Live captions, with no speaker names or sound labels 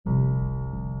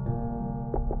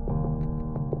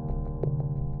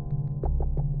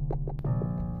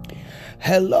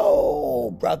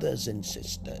Hello, brothers and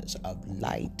sisters of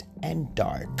light and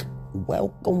dark.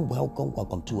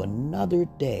 Welcome to another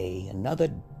day,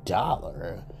 another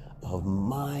dollar of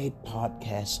my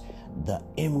podcast, The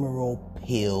Emerald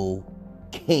Pill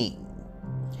King.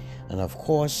 And of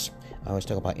course, I always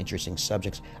talk about interesting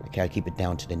subjects. I try to keep it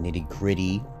down to the nitty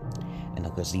gritty. And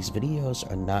of course, these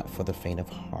videos are not for the faint of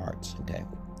heart, okay?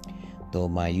 Though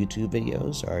my YouTube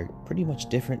videos are pretty much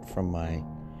different from my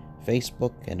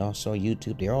Facebook and also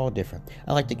YouTube. They're all different.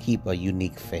 I like to keep a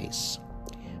unique face.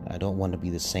 I don't want to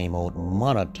be the same old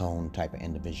monotone type of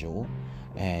individual.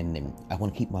 And I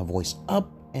want to keep my voice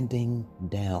up and then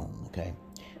down, okay?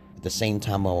 At the same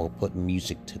time, I will put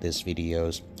music to these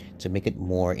videos to make it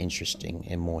more interesting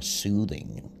and more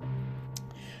soothing.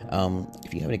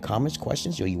 If you have any comments,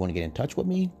 questions, or you want to get in touch with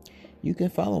me, you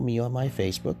can follow me on my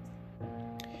Facebook.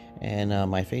 And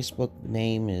my Facebook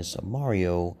name is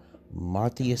Mario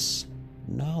Marthius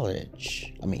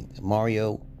Knowledge.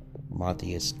 Mario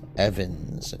Marthius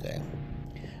Evans. Okay,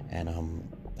 and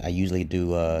I usually do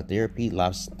live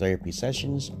therapy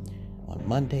sessions on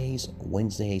Mondays,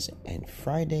 Wednesdays, and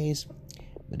Fridays.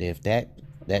 But if that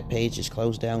page is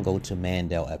closed down, go to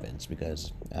Mandel Evans,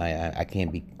 because I can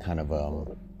be kind of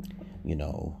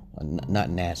not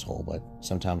an asshole, but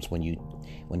sometimes when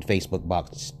Facebook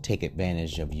bots take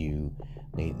advantage of you,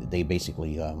 they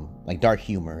basically like dark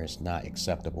humor is not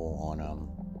acceptable on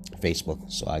Facebook,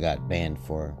 so I got banned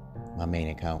for my main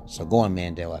account. So go on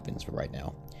Mandel Evans for right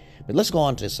now. But let's go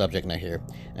on to the subject now here.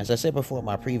 As I said before in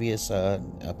my previous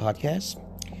podcast,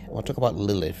 I want to talk about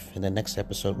Lilith, and the next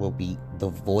episode will be the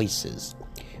voices.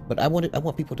 But I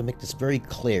want people to make this very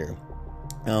clear.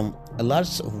 A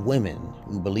lot of women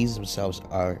who believe themselves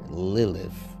are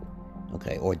Lilith,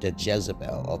 okay, or the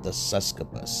Jezebel, or the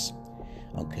Succubus,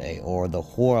 okay, or the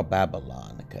Whore of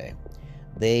Babylon, okay,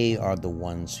 they are the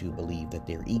ones who believe that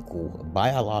they're equal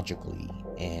biologically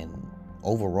and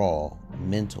overall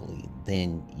mentally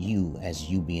than you, as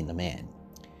you being the man,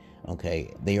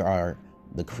 okay. They are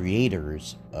the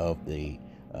creators of the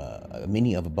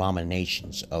many of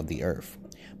abominations of the earth.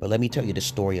 But let me tell you the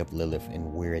story of Lilith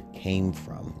and where it came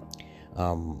from.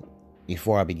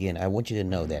 Before I begin, I want you to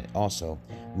know that also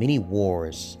many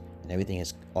wars and everything,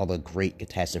 all the great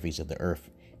catastrophes of the earth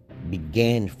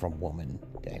began from woman.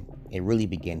 Okay, it really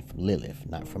began from Lilith,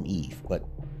 not from Eve, but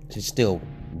it still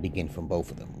began from both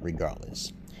of them,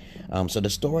 regardless. So the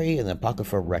story in the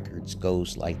Apocrypha records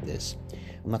goes like this.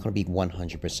 I'm not going to be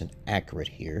 100% accurate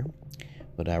here,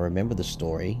 but I remember the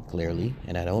story clearly,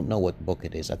 and I don't know what book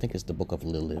it is. I think it's the Book of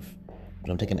Lilith, but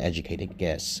I'm taking an educated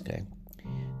guess, okay?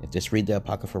 If just read the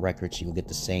Apocrypha records, you will get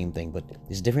the same thing, but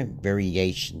there's different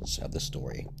variations of the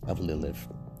story of Lilith.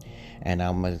 And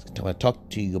I'm going to talk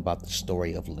to you about the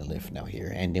story of Lilith now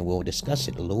here, and then we'll discuss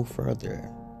it a little further,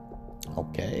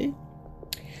 okay?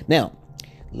 Now,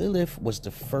 Lilith was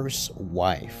the first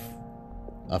wife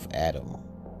of Adam.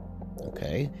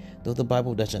 Okay, though the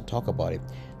Bible doesn't talk about it,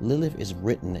 Lilith is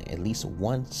written at least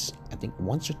once, I think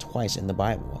once or twice in the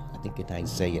Bible. I think in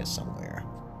Isaiah somewhere.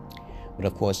 But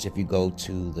of course, if you go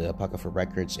to the Apocrypha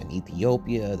records in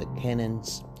Ethiopia, the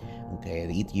Canaans, okay,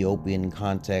 the Ethiopian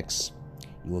context,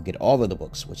 you will get all of the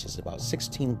books, which is about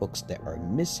 16 books that are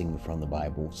missing from the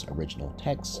Bible's original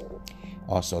text.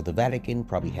 Also, the Vatican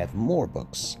probably have more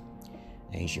books.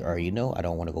 And as you already know, I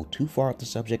don't want to go too far off the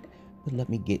subject, but let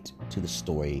me get to the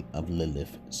story of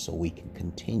Lilith so we can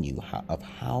continue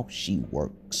how she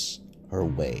works her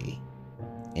way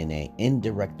in an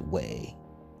indirect way,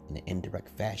 in an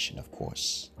indirect fashion, of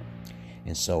course.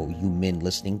 And so you men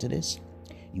listening to this,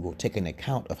 you will take an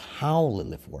account of how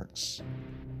Lilith works,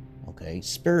 okay,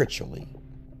 spiritually,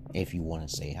 if you want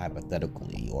to say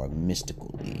hypothetically or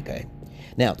mystically, okay.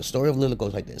 Now, the story of Lilith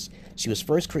goes like this. She was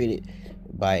first created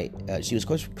by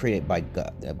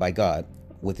God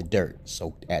with dirt.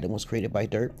 So Adam was created by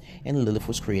dirt, and Lilith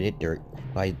was created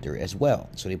by dirt as well.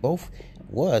 So they both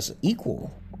was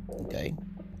equal, okay,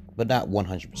 but not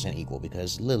 100% equal,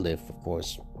 because Lilith, of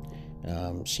course,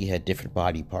 she had different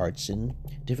body parts and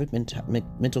different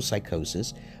mental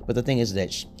psychosis. But the thing is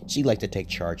that she liked to take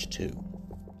charge too.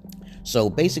 So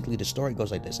basically, the story goes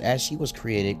like this: as she was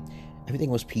created, everything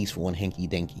was peaceful and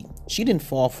hanky-danky. She didn't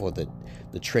fall for the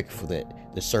trick for the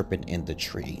serpent in the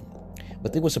tree.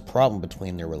 But there was a problem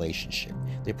between their relationship.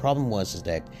 The problem was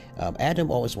that Adam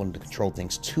always wanted to control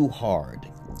things too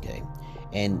hard, okay?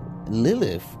 And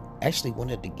Lilith actually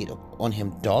wanted to get on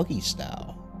him doggy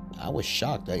style. I was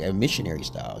shocked, like missionary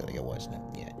style, I think it was.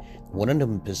 Yeah, one of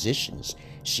them positions,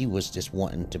 she was just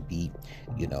wanting to be,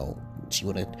 she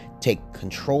wanted to take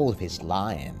control of his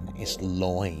lion, his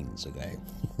loins, okay?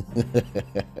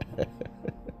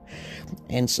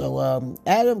 And so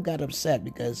Adam got upset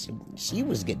because she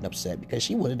was getting upset because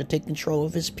she wanted to take control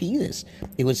of his penis.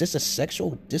 It was just a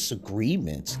sexual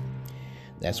disagreement.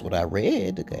 That's what I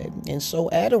read, okay? And so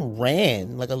Adam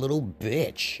ran like a little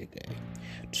bitch, okay,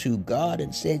 to God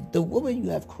and said, the woman you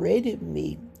have created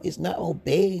me is not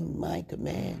obeying my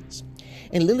commands.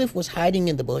 And Lilith was hiding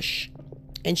in the bush,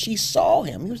 and she saw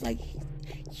him. He was like,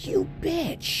 you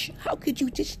bitch, how could you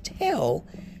just tell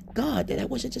God that I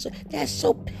wasn't just, that's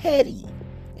so petty.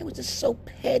 It was just so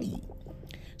petty.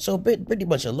 So pretty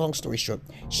much a long story short,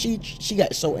 she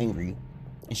got so angry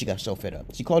and she got so fed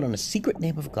up. She called on the secret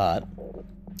name of God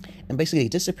and basically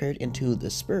disappeared into the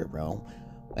spirit realm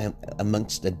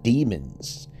amongst the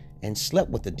demons and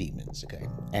slept with the demons, okay?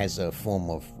 As a form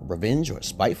of revenge or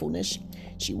spitefulness,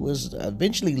 she was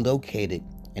eventually located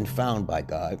and found by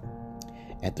God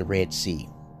at the Red Sea,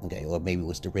 okay? Or maybe it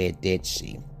was the Red Dead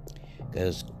Sea,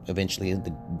 because eventually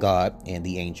the God and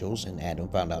the angels and Adam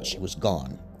found out she was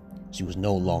gone. She was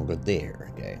no longer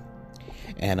there, okay?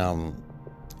 And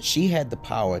she had the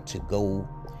power to go.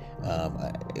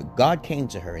 God came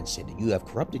to her and said, you have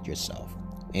corrupted yourself,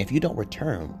 and if you don't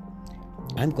return,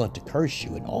 I'm going to curse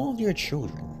you and all your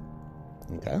children,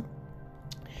 okay?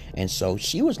 And so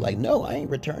she was like, no, I ain't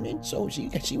returning. So she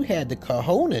had the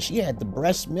cojones, she had the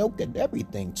breast milk and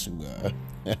everything to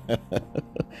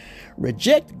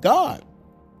reject God.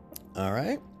 All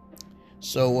right.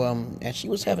 So as she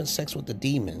was having sex with the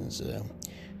demons,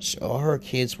 all her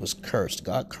kids was cursed.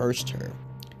 God cursed her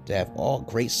to have all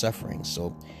great suffering.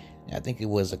 So I think it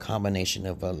was a combination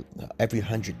of every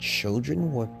 100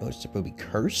 children were supposed to be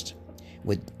cursed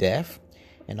with death,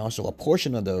 and also a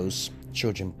portion of those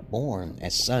children born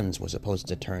as sons were supposed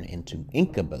to turn into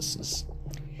incubuses.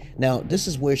 Now, this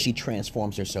is where she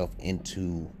transforms herself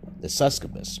into the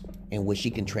succubus, in which she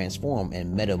can transform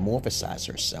and metamorphosize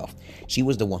herself. She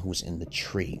was the one who was in the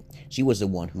tree. She was the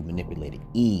one who manipulated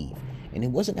Eve. And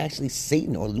it wasn't actually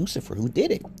Satan or Lucifer who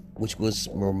did it, which was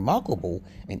remarkable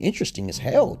and interesting as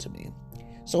hell to me.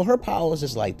 So her powers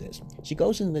is like this. She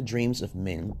goes into the dreams of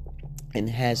men and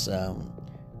has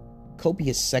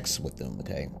copious sex with them,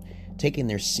 okay? Taking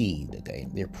their seed, okay,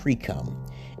 their precum,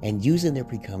 and using their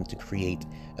precum to create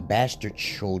bastard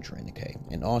children, okay,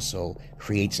 and also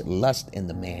creates lust in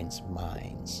the man's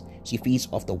minds. She feeds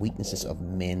off the weaknesses of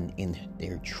men in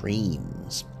their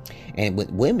dreams. And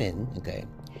with women, okay,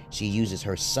 she uses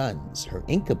her sons, her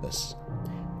incubus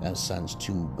sons,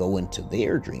 to go into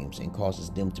their dreams and causes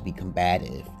them to be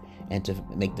combative and to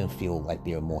make them feel like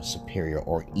they're more superior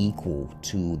or equal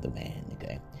to the man,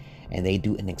 okay? And they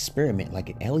do an experiment like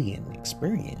an alien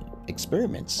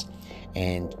experiments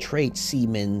and trade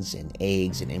semens and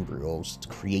eggs and embryos to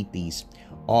create these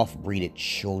off-breeded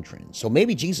children. So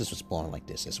maybe Jesus was born like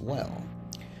this as well.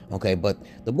 Okay, but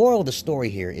the moral of the story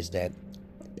here is that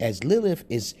as Lilith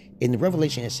is in the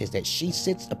Revelation, it says that she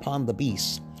sits upon the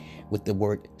beast with the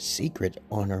word secret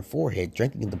on her forehead,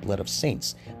 drinking the blood of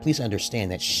saints. Please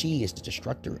understand that she is the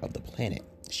destructor of the planet.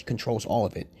 She controls all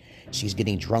of it. She's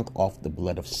getting drunk off the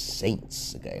blood of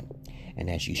saints, okay? And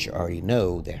as you should already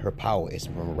know, that her power is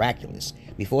miraculous.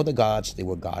 Before the gods, they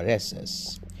were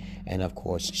goddesses. And of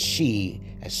course, she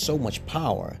has so much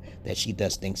power that she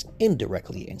does things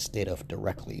indirectly instead of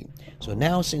directly. So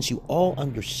now, since you all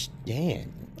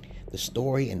understand the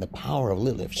story and the power of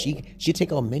Lilith, she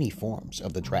take on many forms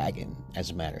of the dragon, as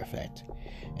a matter of fact.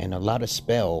 And a lot of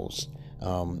spells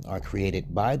are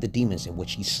created by the demons in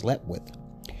which she slept with.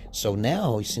 So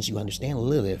now, since you understand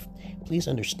Lilith, please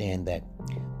understand that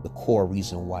the core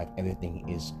reason why everything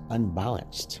is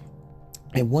unbalanced.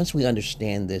 And once we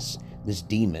understand this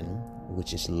demon,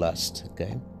 which is lust,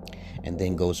 okay, and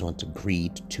then goes on to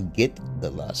greed to get the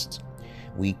lust,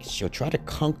 we shall try to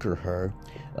conquer her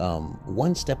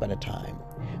one step at a time.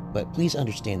 But please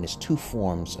understand there's two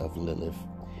forms of Lilith.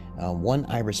 One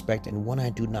I respect and one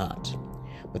I do not.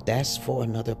 But that's for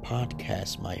another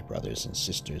podcast, my brothers and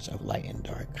sisters of light and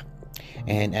dark.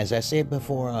 And as I said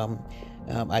before,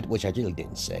 which I really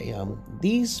didn't say,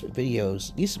 these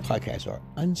podcasts are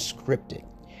unscripted,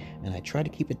 and I try to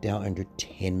keep it down under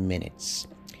 10 minutes.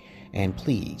 And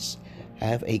please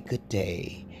have a good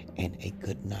day and a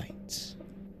good night.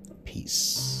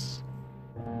 Peace.